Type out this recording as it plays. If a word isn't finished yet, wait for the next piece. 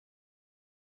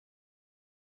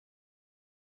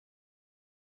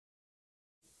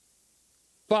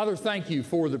Father, thank you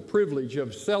for the privilege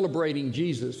of celebrating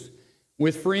Jesus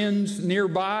with friends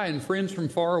nearby and friends from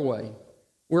far away.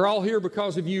 We're all here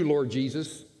because of you, Lord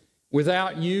Jesus.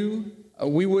 Without you,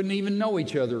 we wouldn't even know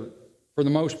each other for the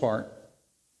most part.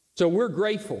 So we're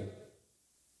grateful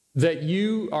that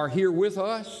you are here with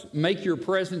us. Make your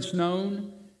presence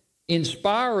known.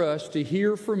 Inspire us to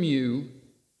hear from you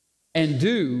and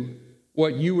do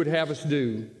what you would have us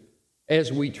do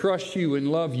as we trust you and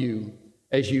love you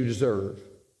as you deserve.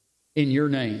 In your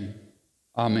name,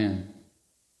 amen.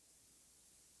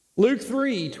 Luke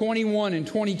 3, 21 and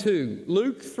 22.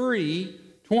 Luke 3,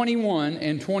 21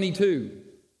 and 22.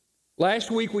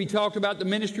 Last week we talked about the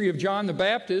ministry of John the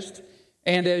Baptist,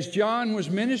 and as John was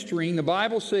ministering, the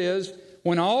Bible says,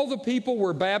 when all the people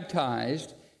were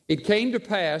baptized, it came to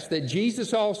pass that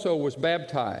Jesus also was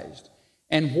baptized.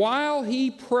 And while he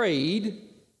prayed,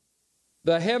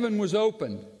 the heaven was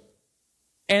opened,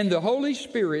 and the Holy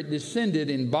Spirit descended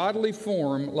in bodily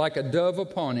form like a dove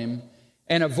upon him,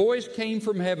 and a voice came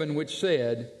from heaven which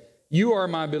said, "You are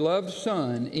my beloved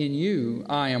Son, in you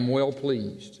I am well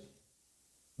pleased."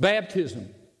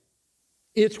 Baptism.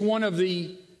 It's one of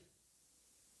the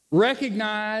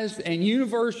recognized and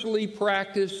universally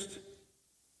practiced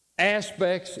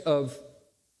aspects of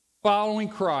following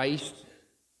Christ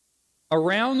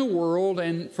around the world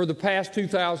and for the past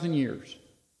 2,000 years.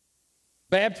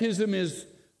 Baptism is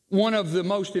one of the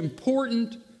most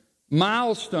important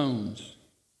milestones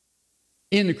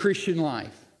in the Christian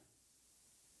life,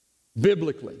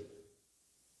 biblically.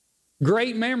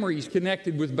 Great memories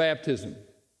connected with baptism.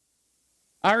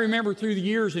 I remember through the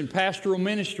years in pastoral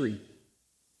ministry,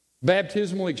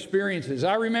 baptismal experiences.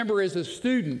 I remember as a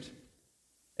student,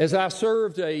 as I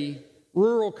served a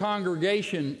rural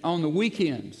congregation on the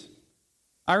weekends,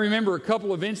 I remember a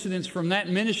couple of incidents from that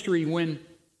ministry when,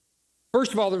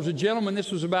 first of all, there was a gentleman,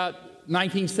 this was about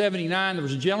 1979, there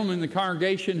was a gentleman in the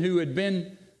congregation who had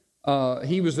been,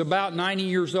 he was about 90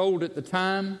 years old at the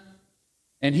time,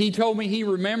 and he told me he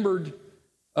remembered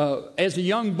as a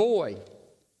young boy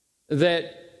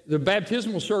that the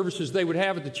baptismal services they would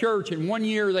have at the church, and one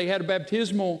year they had a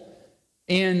baptismal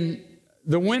in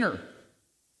the winter,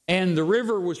 and the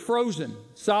river was frozen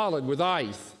solid with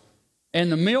ice. And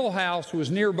the mill house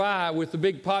was nearby with the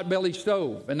big potbelly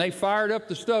stove. And they fired up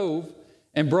the stove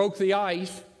and broke the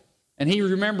ice. And he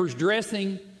remembers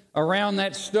dressing around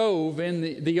that stove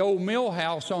in the old mill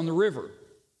house on the river.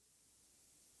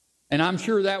 And I'm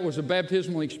sure that was a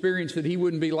baptismal experience that he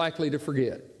wouldn't be likely to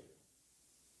forget.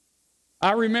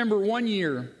 I remember one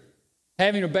year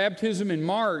having a baptism in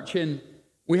March, and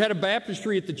we had a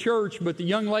baptistry at the church, but the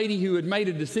young lady who had made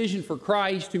a decision for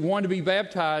Christ, who wanted to be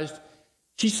baptized,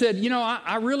 she said, you know,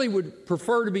 I really would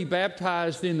prefer to be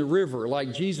baptized in the river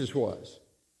like Jesus was.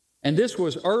 And this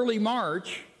was early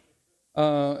March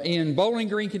in Bowling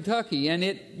Green, Kentucky. And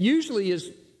it usually is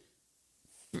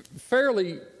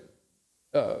fairly,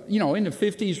 in the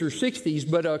 50s or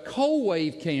 60s. But a cold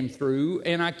wave came through,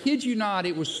 and I kid you not,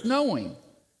 it was snowing.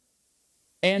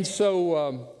 And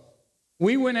so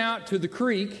we went out to the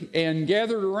creek and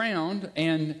gathered around,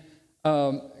 and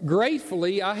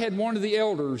gratefully, I had one of the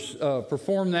elders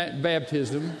perform that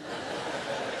baptism.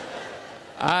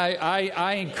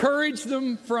 I encouraged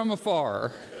them from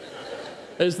afar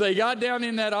as they got down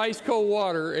in that ice-cold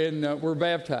water and were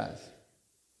baptized.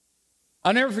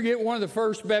 I'll never forget one of the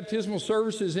first baptismal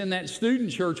services in that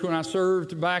student church when I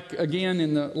served back again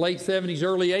in the late 70s,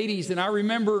 early 80s. And I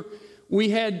remember we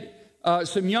had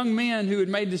some young men who had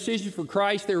made a decision for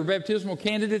Christ. They were baptismal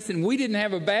candidates, and we didn't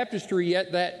have a baptistry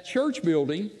at that church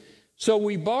building, so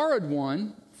we borrowed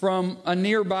one from a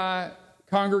nearby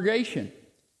congregation.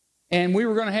 And we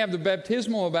were going to have the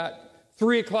baptismal about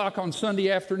 3 o'clock on Sunday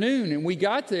afternoon, and we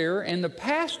got there, and the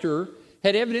pastor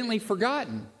had evidently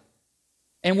forgotten.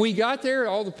 And we got there,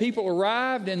 all the people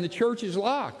arrived, and the church is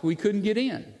locked. We couldn't get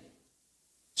in.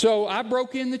 So I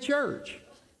broke in the church.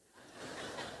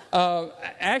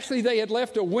 Actually, they had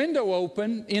left a window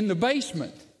open in the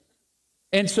basement.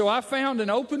 And so I found an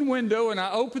open window, and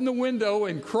I opened the window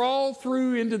and crawled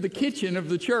through into the kitchen of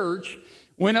the church,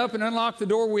 went up and unlocked the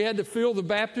door. We had to fill the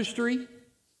baptistry.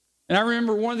 And I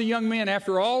remember one of the young men,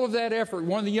 after all of that effort,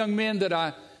 one of the young men that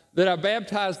I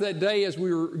baptized that day as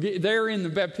we were there in the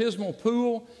baptismal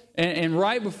pool, and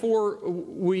right before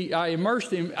I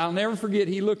immersed him, I'll never forget,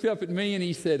 he looked up at me and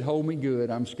he said, "Hold me good,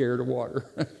 I'm scared of water."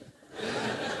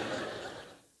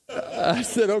 I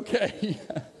said, okay.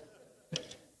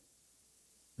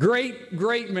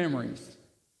 Great memories.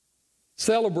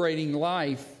 Celebrating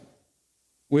life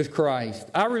with Christ.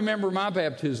 I remember my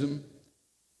baptism.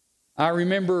 I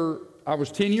remember I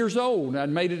was 10 years old. I'd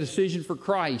made a decision for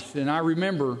Christ. And I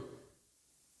remember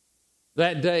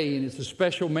that day, and it's a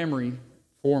special memory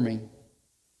for me.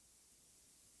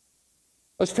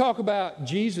 Let's talk about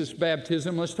Jesus'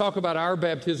 baptism. Let's talk about our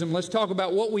baptism. Let's talk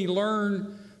about what we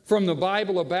learn from the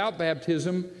Bible about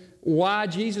baptism, why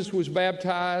Jesus was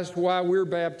baptized, why we're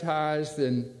baptized,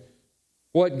 and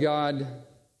what God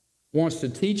wants to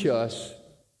teach us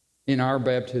in our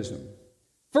baptism.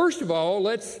 First of all,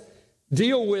 let's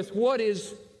deal with what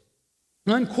is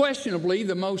unquestionably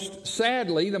the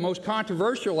most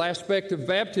controversial aspect of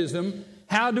baptism.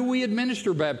 How do we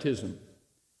administer baptism?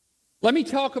 Let me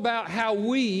talk about how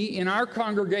we in our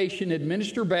congregation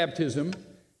administer baptism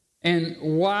and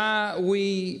why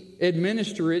we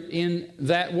administer it in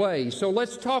that way. So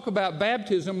let's talk about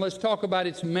baptism. Let's talk about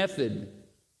its method.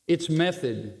 Its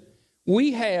method.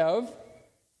 We have,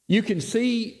 you can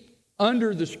see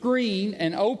under the screen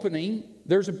an opening.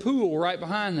 There's a pool right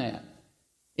behind that.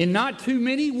 In not too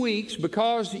many weeks,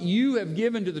 because you have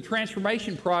given to the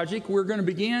Transformation Project, we're going to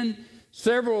begin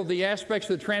several of the aspects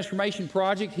of the Transformation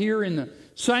Project here in the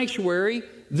sanctuary.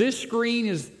 This screen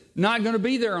is not going to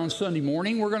be there on Sunday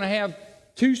morning. We're going to have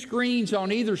 2 screens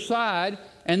on either side,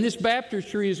 and this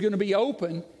baptistry is going to be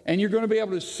open, and you're going to be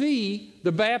able to see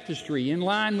the baptistry in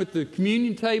line with the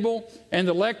communion table and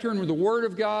the lectern with the Word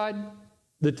of God,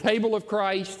 the table of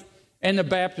Christ, and the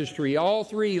baptistry, all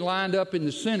 3 lined up in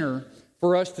the center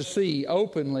for us to see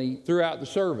openly throughout the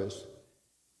service.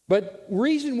 But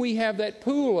reason we have that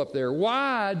pool up there,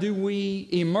 why do we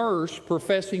immerse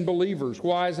professing believers?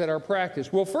 Why is that our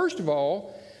practice? Well, first of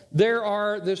all, there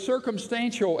are the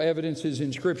circumstantial evidences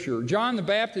in Scripture. John the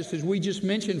Baptist, as we just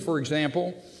mentioned, for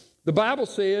example, the Bible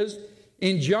says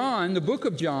in John, the book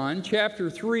of John, chapter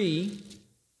 3,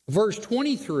 verse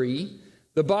 23,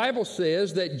 the Bible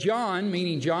says that John,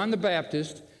 meaning John the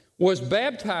Baptist, was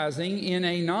baptizing in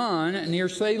Aenon near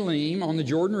Salim on the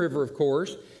Jordan River, of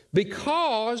course,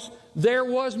 because there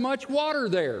was much water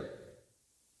there.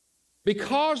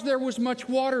 Because there was much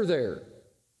water there.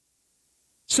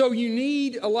 So you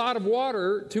need a lot of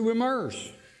water to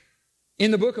immerse.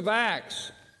 In the book of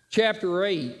Acts, chapter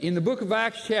 8,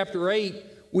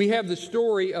 we have the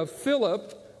story of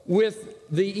Philip with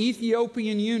the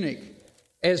Ethiopian eunuch.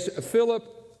 As Philip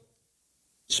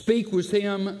speak with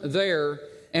him there,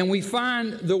 and we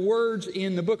find the words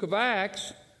in the book of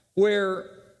Acts where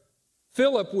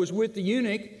Philip was with the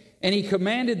eunuch, and he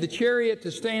commanded the chariot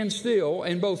to stand still,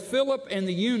 and both Philip and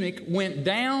the eunuch went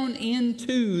down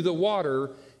into the water,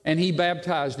 and he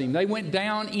baptized him. They went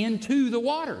down into the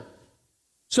water.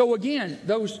 So again,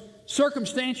 those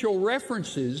circumstantial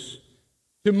references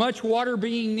to much water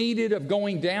being needed, of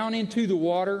going down into the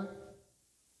water,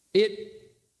 it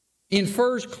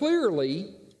infers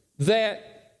clearly that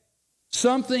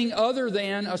something other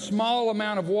than a small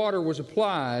amount of water was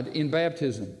applied in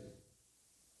baptism.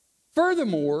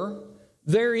 Furthermore,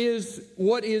 there is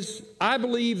what is, I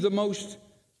believe, the most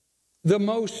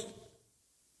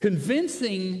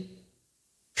convincing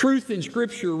truth in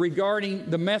Scripture regarding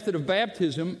the method of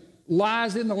baptism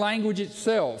lies in the language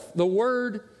itself. The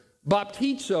word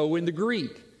baptizo in the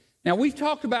Greek. Now, we've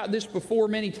talked about this before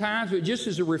many times, but just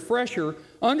as a refresher,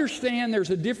 understand there's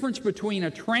a difference between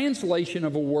a translation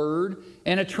of a word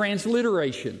and a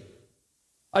transliteration.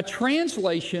 A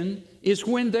translation is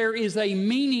when there is a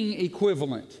meaning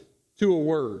equivalent to a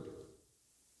word.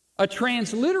 A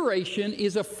transliteration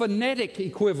is a phonetic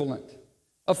equivalent.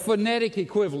 A phonetic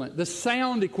equivalent, the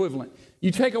sound equivalent. You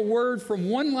take a word from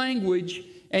one language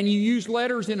and you use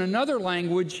letters in another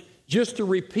language just to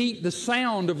repeat the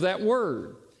sound of that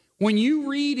word. When you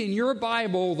read in your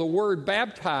Bible the word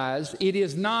baptize, it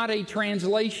is not a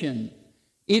translation.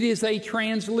 It is a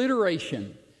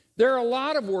transliteration. There are a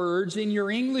lot of words in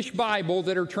your English Bible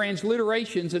that are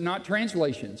transliterations and not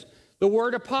translations. The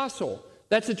word apostle,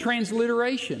 that's a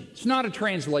transliteration. It's not a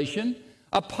translation.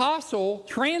 Apostle,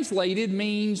 translated,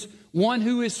 means one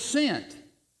who is sent.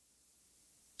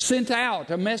 Sent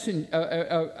out,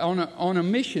 on a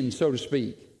mission, so to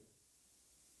speak.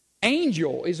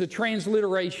 Angel is a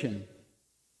transliteration.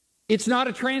 It's not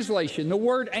a translation. The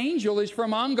word angel is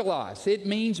from angelos. It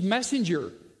means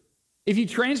messenger. If you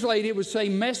translate it, it would say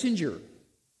messenger.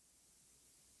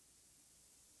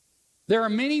 There are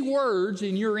many words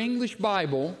in your English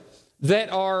Bible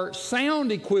that are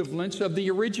sound equivalents of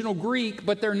the original Greek,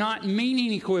 but they're not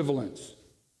meaning equivalents.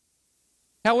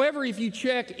 However, if you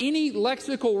check any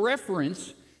lexical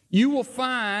reference, you will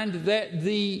find that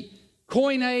the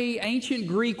Koine ancient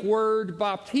Greek word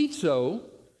baptizo,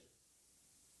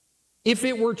 if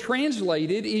it were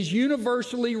translated, is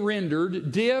universally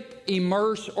rendered dip,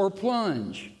 immerse, or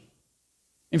plunge.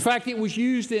 In fact, it was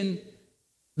used in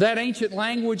that ancient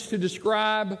language to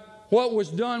describe what was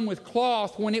done with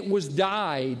cloth when it was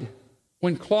dyed.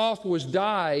 when cloth was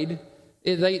dyed,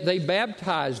 they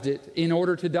baptized it in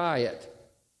order to dye it.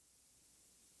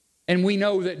 And we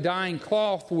know that dyeing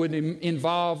cloth would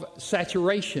involve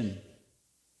saturation.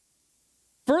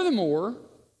 Furthermore,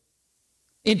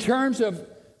 in terms of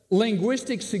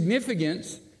linguistic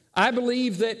significance, I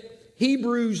believe that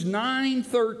Hebrews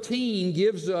 9:13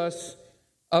 gives us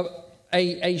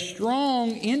a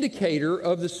strong indicator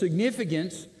of the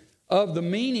significance of the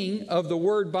meaning of the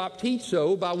word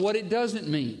baptizo by what it doesn't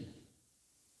mean.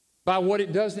 By what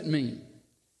it doesn't mean.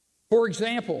 For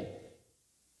example,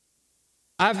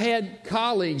 I've had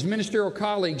colleagues, ministerial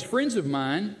colleagues, friends of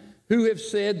mine, who have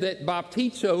said that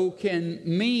baptizo can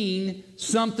mean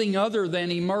something other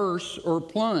than immerse or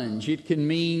plunge. It can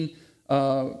mean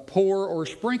pour or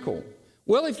sprinkle.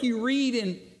 Well, if you read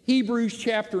in Hebrews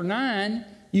chapter 9,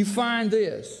 you find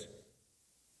this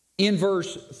in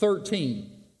verse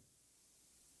 13.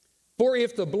 For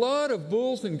if the blood of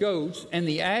bulls and goats and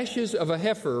the ashes of a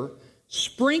heifer,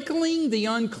 sprinkling the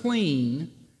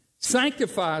unclean,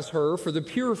 sanctifies her for the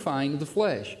purifying of the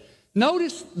flesh.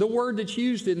 Notice the word that's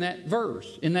used in that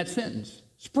verse, in that sentence.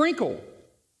 Sprinkle.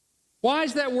 Why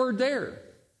is that word there?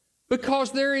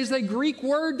 Because there is a Greek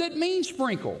word that means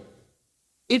sprinkle.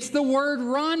 It's the word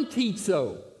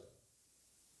rantizo.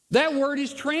 That word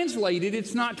is translated,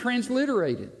 it's not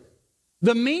transliterated.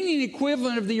 The meaning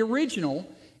equivalent of the original,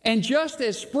 and just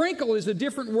as sprinkle is a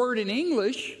different word in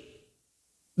English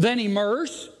than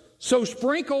immerse, so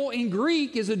sprinkle in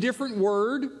Greek is a different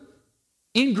word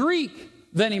in Greek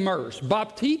than immerse.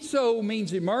 Baptizo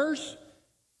means immerse.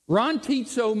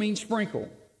 Rantizo means sprinkle.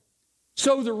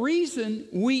 So the reason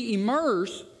we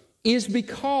immerse is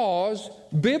because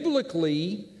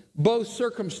biblically, both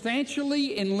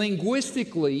circumstantially and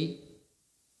linguistically,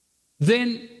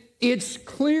 then it's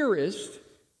clearest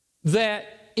that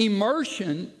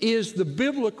immersion is the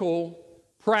biblical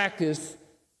practice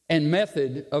and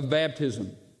method of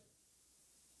baptism.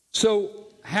 So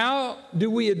how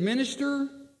do we administer?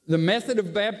 The method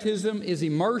of baptism is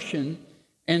immersion,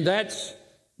 and that's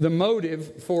the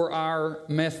motive for our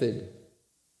method.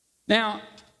 Now,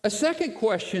 a second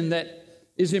question that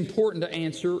is important to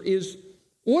answer is,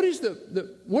 what is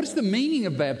the meaning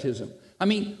of baptism? I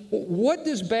mean, what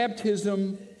does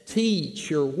baptism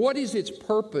teach, or what is its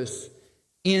purpose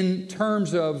in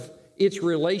terms of its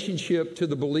relationship to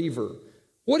the believer?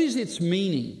 What is its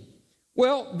meaning?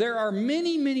 Well, there are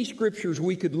many, many scriptures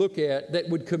we could look at that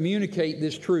would communicate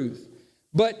this truth.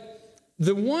 But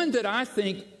the one that I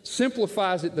think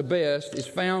simplifies it the best is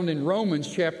found in Romans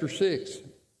chapter 6.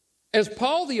 As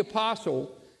Paul the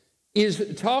Apostle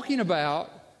is talking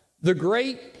about the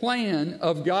great plan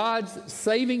of God's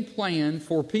saving plan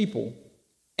for people,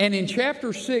 and in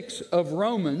chapter 6 of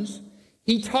Romans,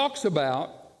 he talks about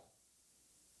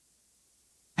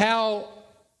how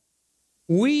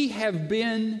we have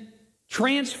been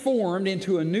transformed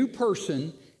into a new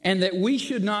person, and that we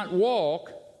should not walk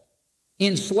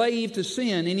enslaved to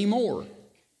sin anymore.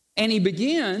 And he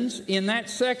begins in that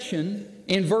section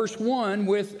in verse 1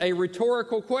 with a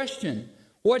rhetorical question.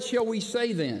 What shall we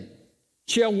say then?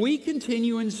 Shall we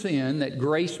continue in sin that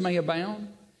grace may abound?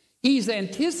 He's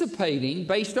anticipating,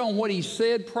 based on what he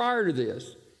said prior to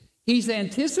this, he's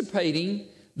anticipating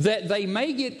that they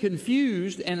may get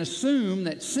confused and assume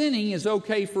that sinning is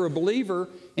okay for a believer.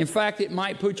 In fact, it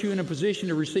might put you in a position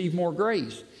to receive more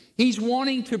grace. He's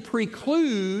wanting to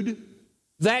preclude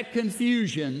that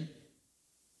confusion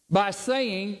by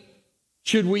saying,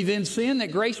 should we then sin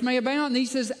that grace may abound? And he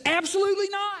says, absolutely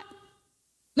not.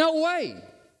 No way.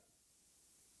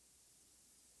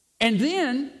 And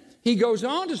then he goes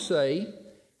on to say,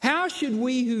 how should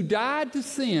we who died to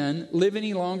sin live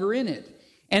any longer in it?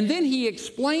 And then he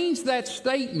explains that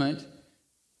statement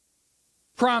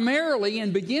primarily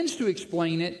and begins to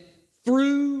explain it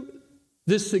through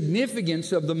the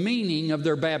significance of the meaning of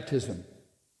their baptism.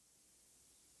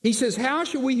 He says, how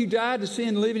shall we who died to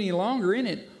sin live any longer in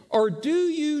it? Or do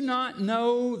you not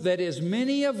know that as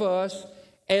many of us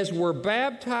as were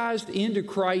baptized into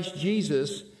Christ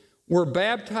Jesus were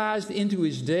baptized into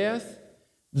his death?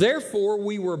 Therefore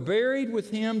we were buried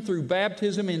with him through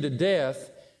baptism into death,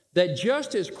 that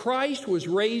just as Christ was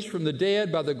raised from the dead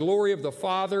by the glory of the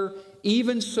Father,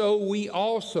 even so we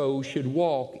also should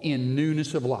walk in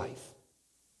newness of life.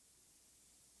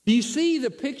 Do you see the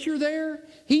picture there?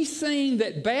 He's saying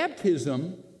that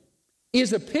baptism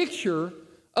is a picture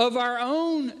of our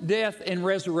own death and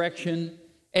resurrection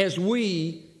as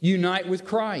we unite with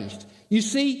Christ. You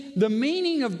see, the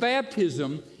meaning of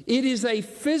baptism, it is a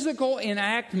physical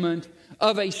enactment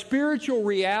of a spiritual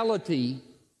reality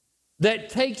that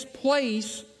takes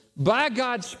place by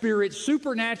God's Spirit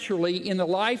supernaturally in the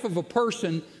life of a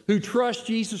person who trust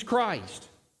Jesus Christ.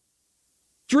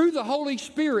 Through the Holy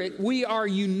Spirit, we are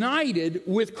united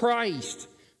with Christ.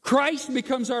 Christ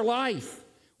becomes our life.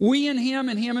 We in Him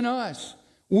and Him in us.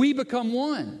 We become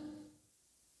one.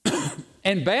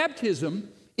 And baptism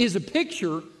is a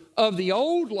picture of the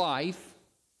old life,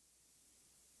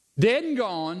 dead and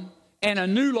gone, and a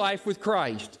new life with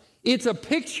Christ. It's a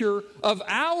picture of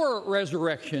our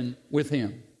resurrection with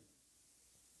Him.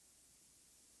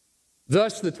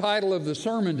 Thus, the title of the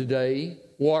sermon today,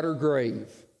 Water Grave.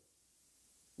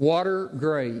 Water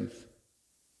grave.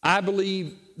 I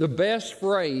believe the best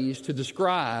phrase to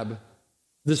describe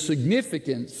the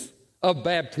significance of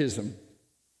baptism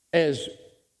as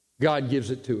God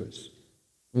gives it to us.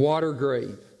 Water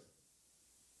grave.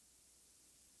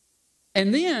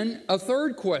 And then a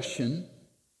third question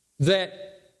that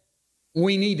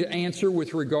we need to answer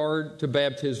with regard to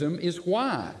baptism is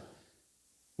why.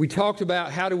 We talked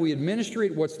about how do we administer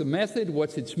it, what's the method,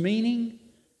 what's its meaning,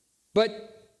 but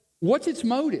what's its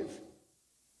motive?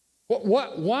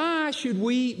 Why should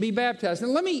we be baptized?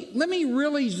 And let me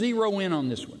really zero in on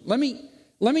this one. Let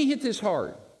me hit this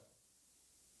hard.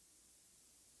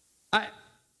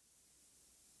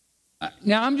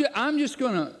 Now I'm just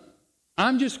going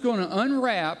to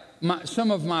unwrap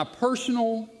some of my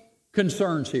personal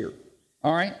concerns here.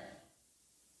 All right?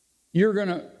 You're going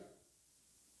to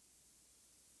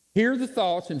hear the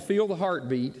thoughts and feel the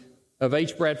heartbeat of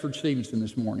H. Bradford Stevenson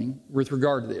this morning with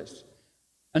regard to this.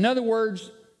 In other words,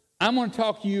 I'm going to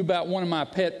talk to you about one of my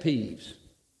pet peeves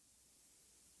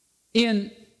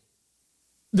in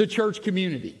the church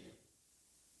community.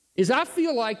 Is I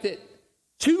feel like that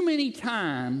too many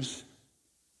times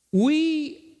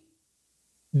we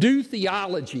do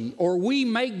theology or we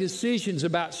make decisions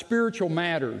about spiritual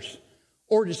matters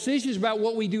or decisions about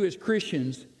what we do as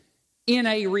Christians in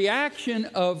a reaction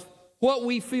of what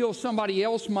we feel somebody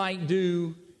else might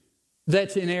do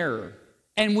that's in error.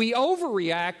 And we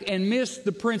overreact and miss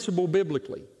the principle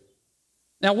biblically.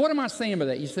 Now, what am I saying by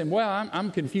that? You say, well,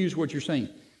 I'm confused what you're saying.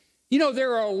 You know,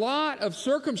 there are a lot of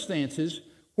circumstances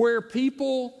where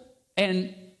people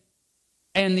and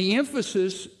the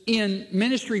emphasis in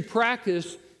ministry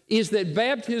practice is that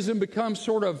baptism becomes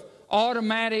sort of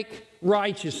automatic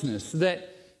righteousness,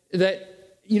 that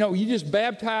you know, you just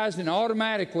baptized and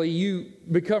automatically you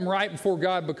become right before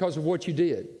God because of what you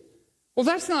did. Well,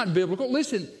 that's not biblical.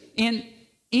 Listen, in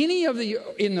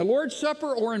the Lord's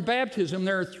Supper or in baptism,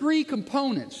 there are three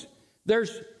components.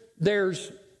 There's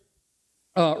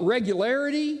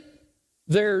regularity,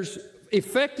 there's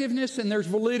effectiveness, and there's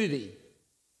validity.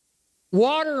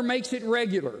 Water makes it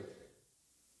regular.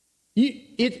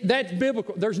 That's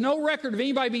biblical. There's no record of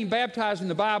anybody being baptized in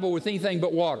the Bible with anything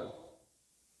but water.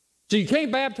 So you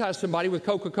can't baptize somebody with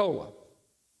Coca-Cola.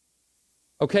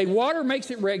 Okay, water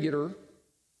makes it regular.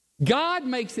 God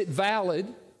makes it valid.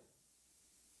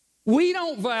 We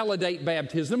don't validate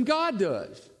baptism, God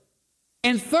does.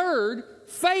 And third,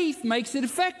 faith makes it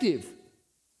effective.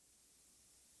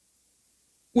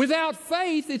 Without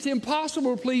faith, it's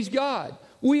impossible to please God.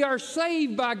 We are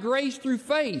saved by grace through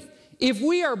faith. If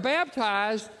we are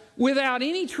baptized without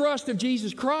any trust of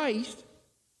Jesus Christ,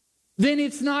 then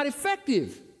it's not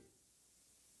effective.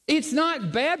 It's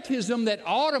not baptism that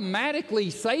automatically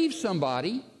saves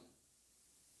somebody.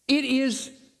 It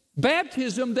is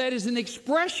baptism that is an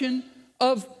expression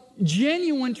of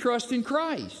genuine trust in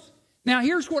Christ. Now,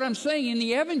 here's what I'm saying. In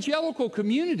the evangelical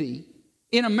community,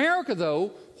 in America,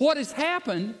 though, what has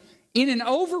happened in an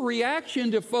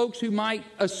overreaction to folks who might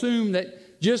assume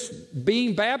that just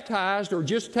being baptized or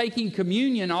just taking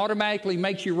communion automatically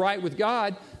makes you right with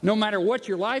God, no matter what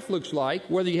your life looks like,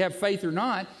 whether you have faith or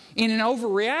not, in an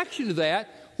overreaction to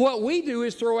that, what we do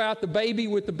is throw out the baby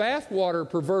with the bathwater,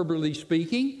 proverbially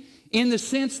speaking, in the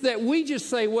sense that we just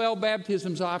say, well,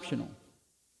 baptism's optional.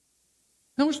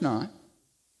 No, it's not.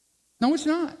 No, it's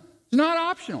not. It's not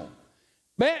optional.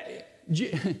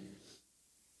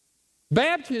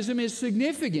 Baptism is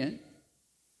significant,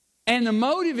 and the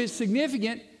motive is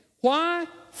significant. Why?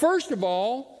 First of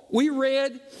all, we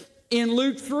read in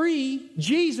Luke 3,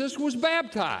 Jesus was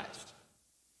baptized.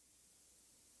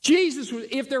 Jesus was,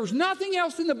 if there was nothing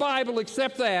else in the Bible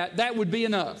except that would be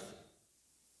enough.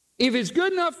 If it's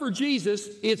good enough for Jesus,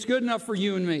 it's good enough for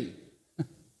you and me.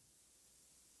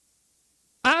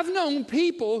 I've known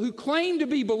people who claim to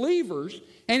be believers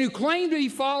and who claim to be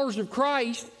followers of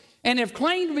Christ and have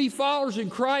claimed to be followers in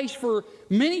Christ for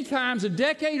many times, a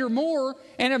decade or more,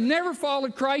 and have never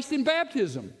followed Christ in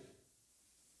baptism.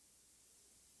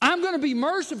 I'm going to be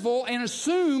merciful and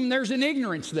assume there's an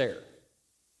ignorance there.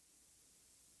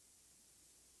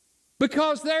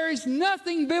 Because there is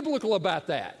nothing biblical about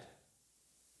that.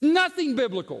 Nothing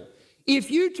biblical. if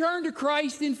you turn to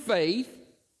Christ in faith,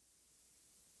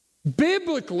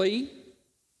 biblically,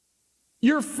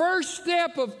 your first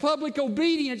step of public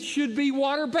obedience should be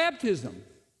water baptism.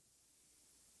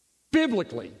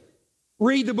 Biblically.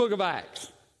 Read the book of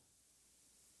Acts.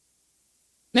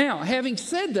 Now, having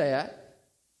said that,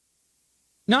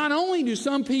 not only do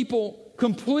some people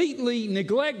completely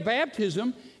neglect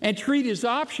baptism and treat it as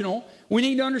optional, we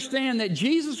need to understand that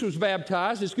Jesus was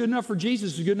baptized. It's good enough for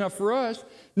Jesus, it's good enough for us.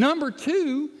 Number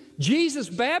two, Jesus'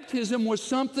 baptism was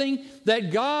something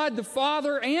that God the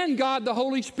Father and God the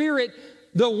Holy Spirit,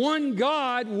 the one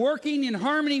God working in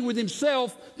harmony with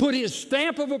Himself, put His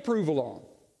stamp of approval on.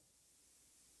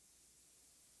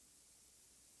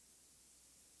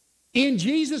 In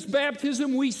Jesus'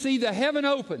 baptism, we see the heaven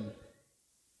open.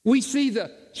 We see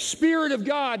the Spirit of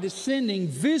God descending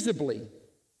visibly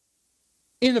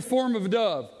in the form of a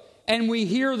dove. And we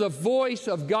hear the voice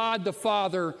of God the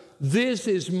Father, "This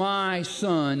is my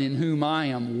Son in whom I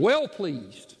am well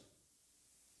pleased."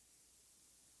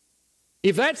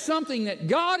 If that's something that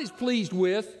God is pleased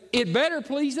with, it better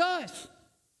please us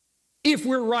if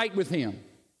we're right with Him.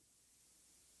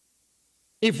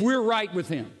 If we're right with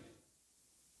Him.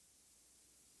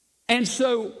 And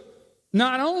so,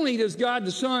 not only does God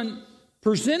the Son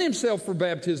present Himself for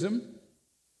baptism,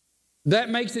 that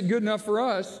makes it good enough for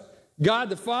us. God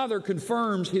the Father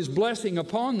confirms His blessing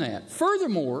upon that.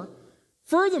 Furthermore,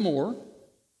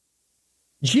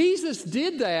 Jesus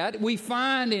did that, we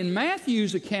find in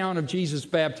Matthew's account of Jesus'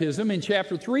 baptism in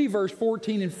chapter 3, verse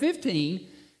 14 and 15.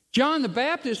 John the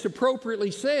Baptist appropriately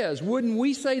says, wouldn't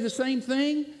we say the same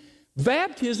thing?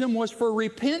 Baptism was for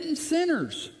repentant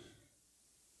sinners.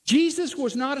 Jesus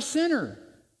was not a sinner.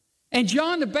 And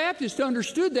John the Baptist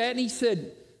understood that, and he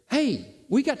said, "Hey,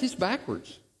 we got this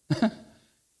backwards.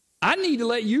 I need to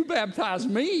let you baptize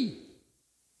me.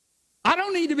 I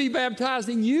don't need to be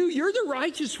baptizing you. You're the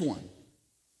righteous one."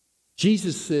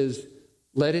 Jesus says,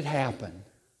 "Let it happen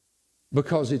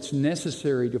because it's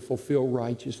necessary to fulfill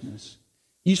righteousness."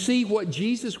 You see, what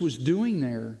Jesus was doing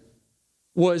there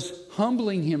was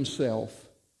humbling Himself,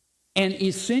 and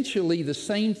essentially the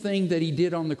same thing that He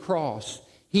did on the cross.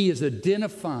 He is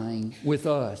identifying with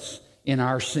us in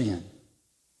our sin.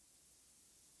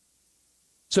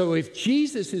 So if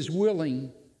Jesus is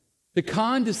willing to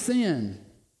condescend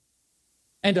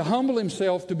and to humble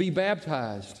Himself to be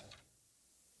baptized,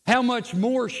 how much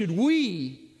more should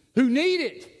we, who need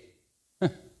it,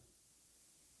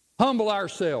 humble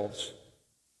ourselves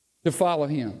to follow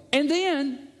Him? And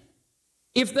then,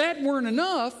 if that weren't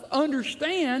enough,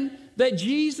 understand that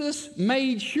Jesus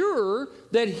made sure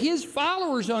that His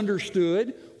followers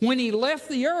understood when He left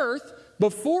the earth.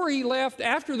 Before He left,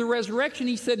 after the resurrection,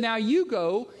 He said, "Now you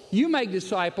go, you make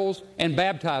disciples and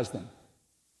baptize them."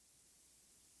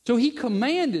 So He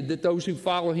commanded that those who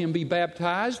follow Him be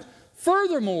baptized.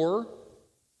 Furthermore,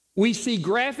 we see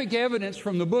graphic evidence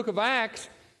from the book of Acts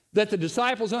that the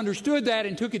disciples understood that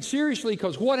and took it seriously,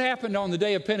 because what happened on the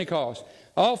day of Pentecost?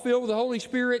 All filled with the Holy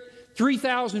Spirit,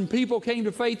 3,000 people came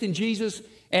to faith in Jesus,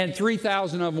 and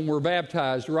 3,000 of them were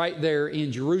baptized right there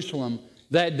in Jerusalem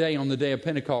that day on the day of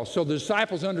Pentecost. So the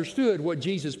disciples understood what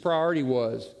Jesus' priority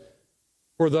was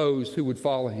for those who would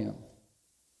follow Him.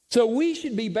 So we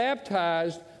should be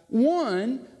baptized,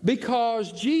 one,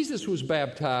 because Jesus was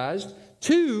baptized,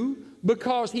 two,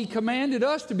 because He commanded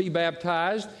us to be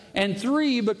baptized, and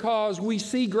three, because we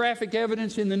see graphic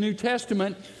evidence in the New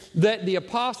Testament that the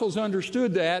apostles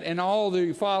understood that, and all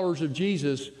the followers of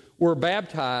Jesus were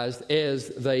baptized as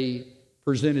they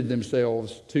presented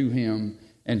themselves to Him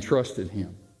and trusted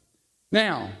Him.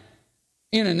 Now,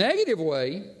 in a negative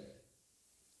way,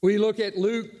 we look at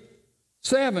Luke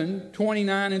 7,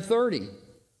 29 and 30.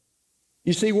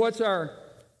 You see, what's our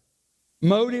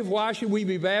motive? Why should we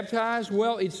be baptized?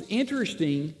 Well, it's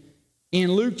interesting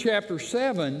in Luke chapter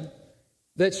 7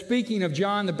 that, speaking of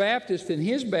John the Baptist and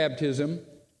his baptism,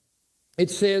 it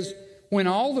says, "When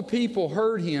all the people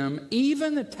heard him,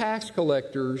 even the tax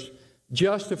collectors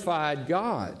justified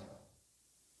God,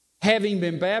 having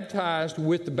been baptized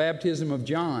with the baptism of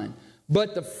John.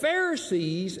 But the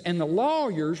Pharisees and the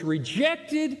lawyers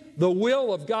rejected the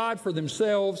will of God for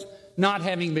themselves, not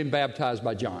having been baptized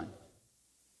by John."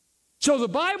 So the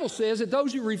Bible says that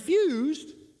those who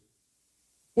refused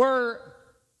were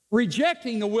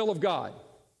rejecting the will of God.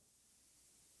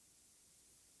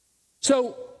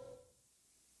 So,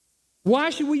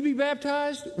 why should we be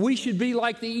baptized? We should be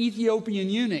like the Ethiopian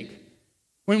eunuch.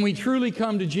 When we truly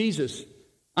come to Jesus,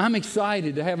 I'm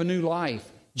excited to have a new life.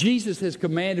 Jesus has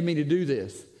commanded me to do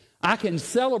this. I can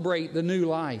celebrate the new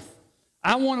life.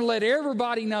 I want to let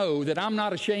everybody know that I'm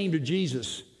not ashamed of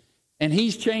Jesus, and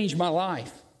He's changed my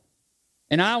life.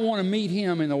 And I want to meet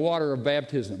Him in the water of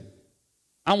baptism.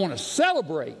 I want to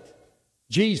celebrate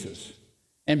Jesus.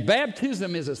 And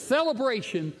baptism is a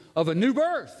celebration of a new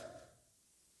birth.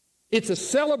 It's a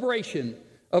celebration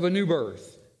of a new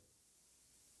birth.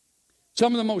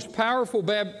 Some of the most powerful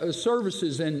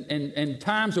services and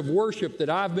times of worship that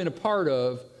I've been a part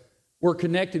of were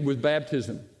connected with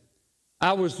baptism.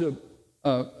 I was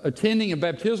attending a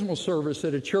baptismal service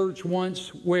at a church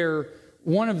once where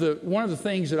one of the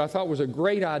things that I thought was a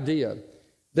great idea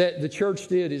that the church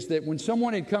did is that when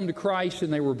someone had come to Christ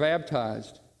and they were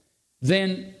baptized,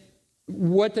 then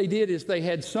what they did is they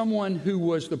had someone who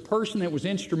was the person that was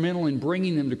instrumental in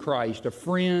bringing them to Christ, a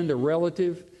friend, a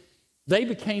relative. They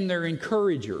became their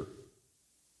encourager.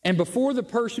 And before the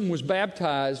person was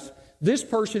baptized, this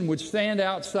person would stand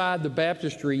outside the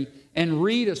baptistry and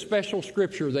read a special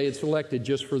scripture they had selected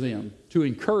just for them to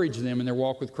encourage them in their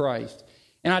walk with Christ.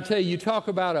 And I tell you, you talk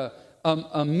about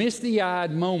a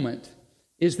misty-eyed moment,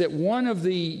 is that one of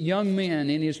the young men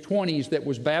in his 20s that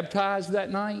was baptized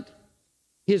that night,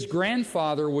 his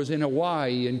grandfather was in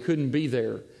Hawaii and couldn't be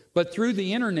there. But through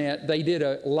the internet, they did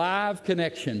a live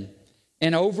connection.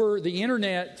 And over the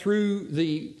internet, through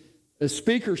the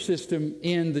speaker system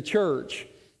in the church,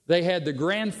 they had the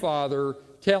grandfather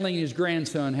telling his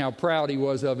grandson how proud he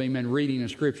was of him and reading a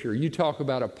scripture. You talk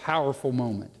about a powerful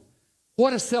moment.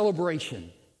 What a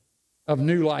celebration of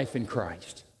new life in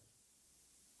Christ.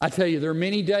 I tell you, there are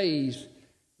many days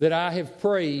that I have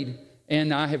prayed,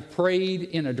 and I have prayed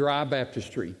in a dry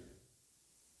baptistry.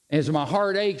 As my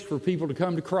heart aches for people to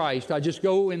come to Christ, I just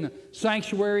go in the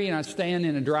sanctuary and I stand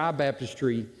in a dry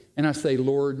baptistry and I say,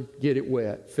 Lord, get it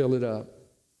wet, fill it up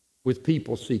with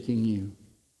people seeking you.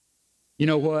 You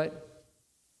know what?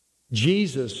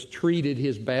 Jesus treated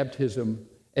his baptism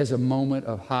as a moment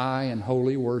of high and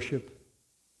holy worship.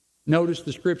 Notice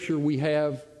the scripture we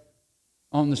have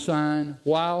on the sign.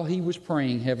 While he was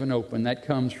praying, heaven opened. That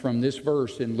comes from this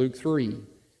verse in Luke 3.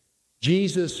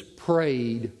 Jesus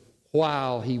prayed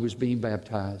while he was being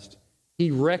baptized.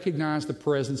 He recognized the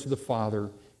presence of the Father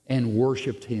and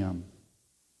worshiped him.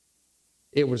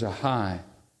 It was a high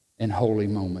and holy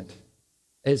moment,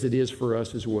 as it is for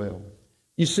us as well.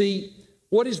 You see,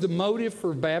 what is the motive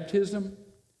for baptism?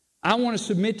 I want to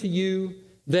submit to you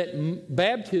that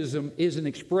baptism is an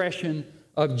expression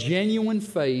of genuine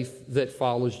faith that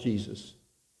follows Jesus.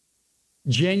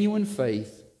 Genuine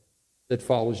faith that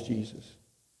follows Jesus.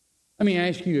 Let me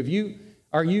ask you,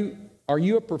 are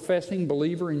you a professing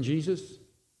believer in Jesus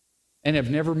and have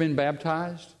never been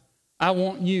baptized? I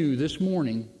want you this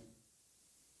morning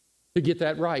to get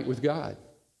that right with God.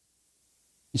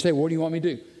 You say, what do you want me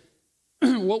to do?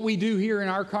 What we do here in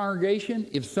our congregation,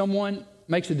 if someone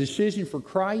makes a decision for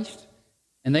Christ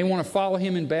and they want to follow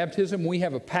him in baptism, we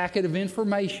have a packet of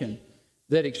information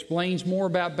that explains more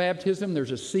about baptism.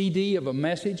 There's a CD of a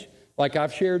message like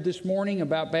I've shared this morning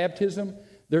about baptism.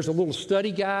 There's a little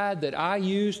study guide that I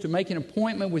use to make an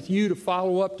appointment with you to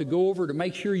follow up, to go over, to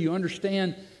make sure you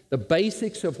understand the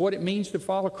basics of what it means to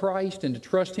follow Christ and to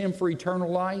trust him for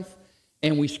eternal life.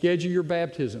 And we schedule your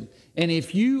baptism. And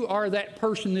if you are that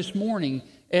person this morning,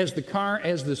 as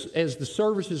the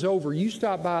service is over, you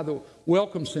stop by the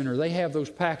Welcome Center. They have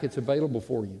those packets available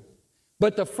for you.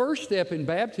 But the first step in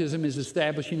baptism is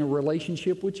establishing a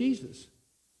relationship with Jesus.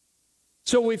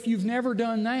 So if you've never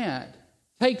done that,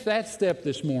 take that step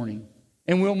this morning,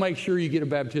 and we'll make sure you get a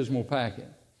baptismal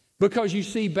packet. Because you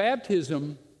see,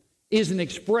 baptism is an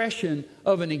expression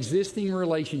of an existing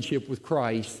relationship with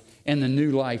Christ and the new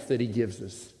life that he gives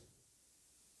us.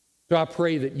 So I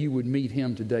pray that you would meet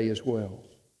him today as well.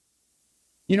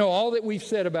 You know, all that we've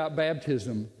said about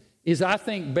baptism is, I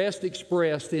think, best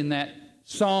expressed in that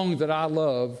song that I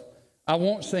love. I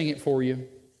won't sing it for you.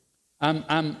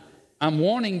 I'm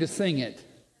wanting to sing it,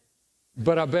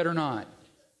 but I better not.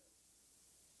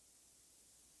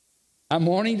 I'm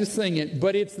wanting to sing it,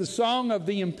 but it's the song of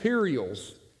the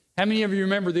Imperials. How many of you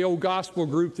remember the old gospel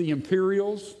group, the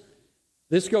Imperials?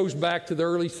 This goes back to the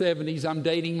early 70s. I'm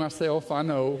dating myself, I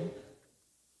know.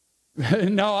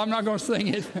 No, I'm not going to sing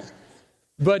it.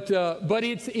 But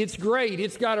it's great.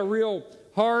 It's got a real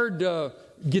hard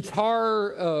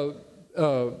guitar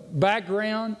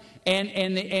background, and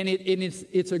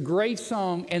it's a great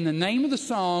song. And the name of the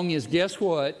song is, guess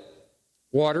what?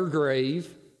 Water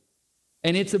Grave.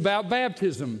 And it's about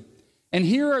baptism. And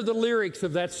here are the lyrics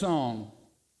of that song.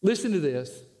 Listen to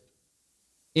this.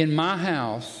 In my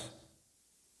house,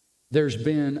 there's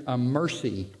been a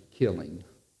mercy killing.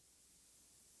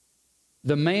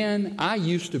 The man I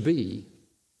used to be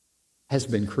has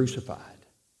been crucified.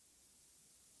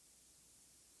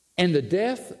 And the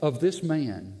death of this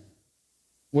man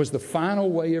was the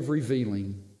final way of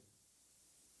revealing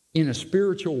in a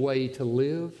spiritual way to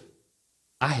live,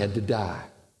 I had to die.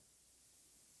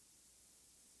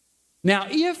 Now,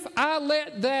 if I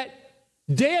let that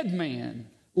dead man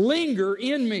linger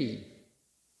in me,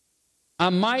 I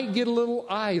might get a little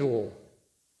idle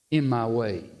in my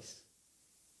ways.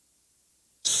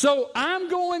 So I'm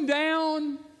going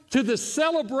down to the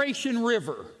Celebration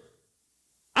River.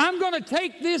 I'm going to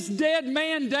take this dead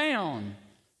man down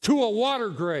to a water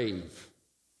grave.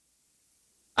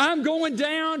 I'm going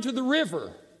down to the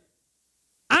river.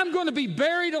 I'm going to be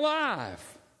buried alive.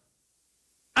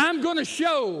 I'm going to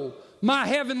show my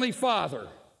Heavenly Father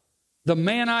the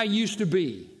man I used to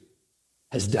be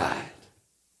has died.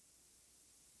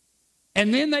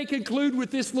 And then they conclude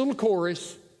with this little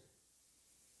chorus.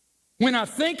 When I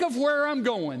think of where I'm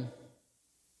going,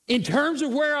 in terms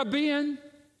of where I've been,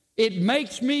 it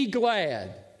makes me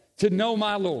glad to know,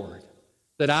 my Lord,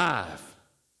 that I've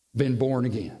been born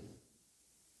again.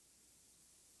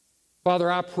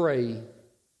 Father, I pray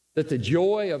that the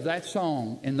joy of that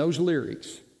song and those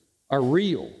lyrics are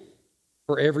real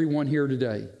for everyone here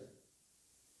today.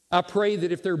 I pray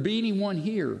that if there be anyone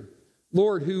here,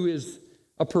 Lord, who is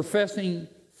a professing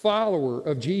follower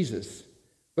of Jesus,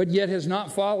 but yet has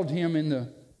not followed him in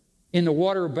the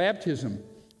water of baptism,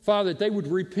 Father, that they would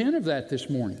repent of that this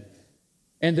morning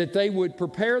and that they would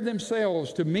prepare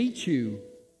themselves to meet you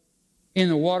in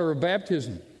the water of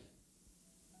baptism.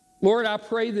 Lord, I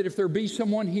pray that if there be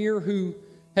someone here who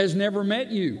has never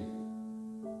met you,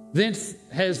 then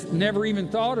has never even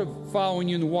thought of following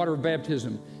you in the water of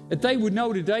baptism, that they would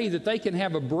know today that they can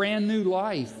have a brand new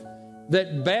life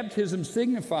that baptism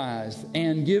signifies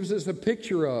and gives us a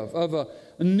picture of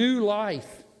a new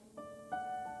life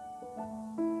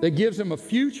that gives them a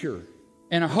future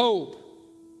and a hope.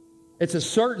 It's a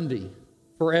certainty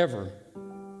forever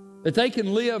that they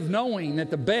can live knowing that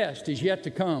the best is yet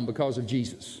to come because of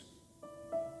Jesus.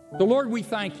 So, Lord, we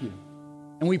thank you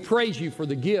and we praise you for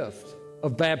the gift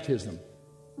of baptism.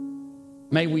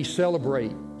 May we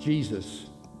celebrate Jesus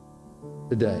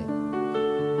today.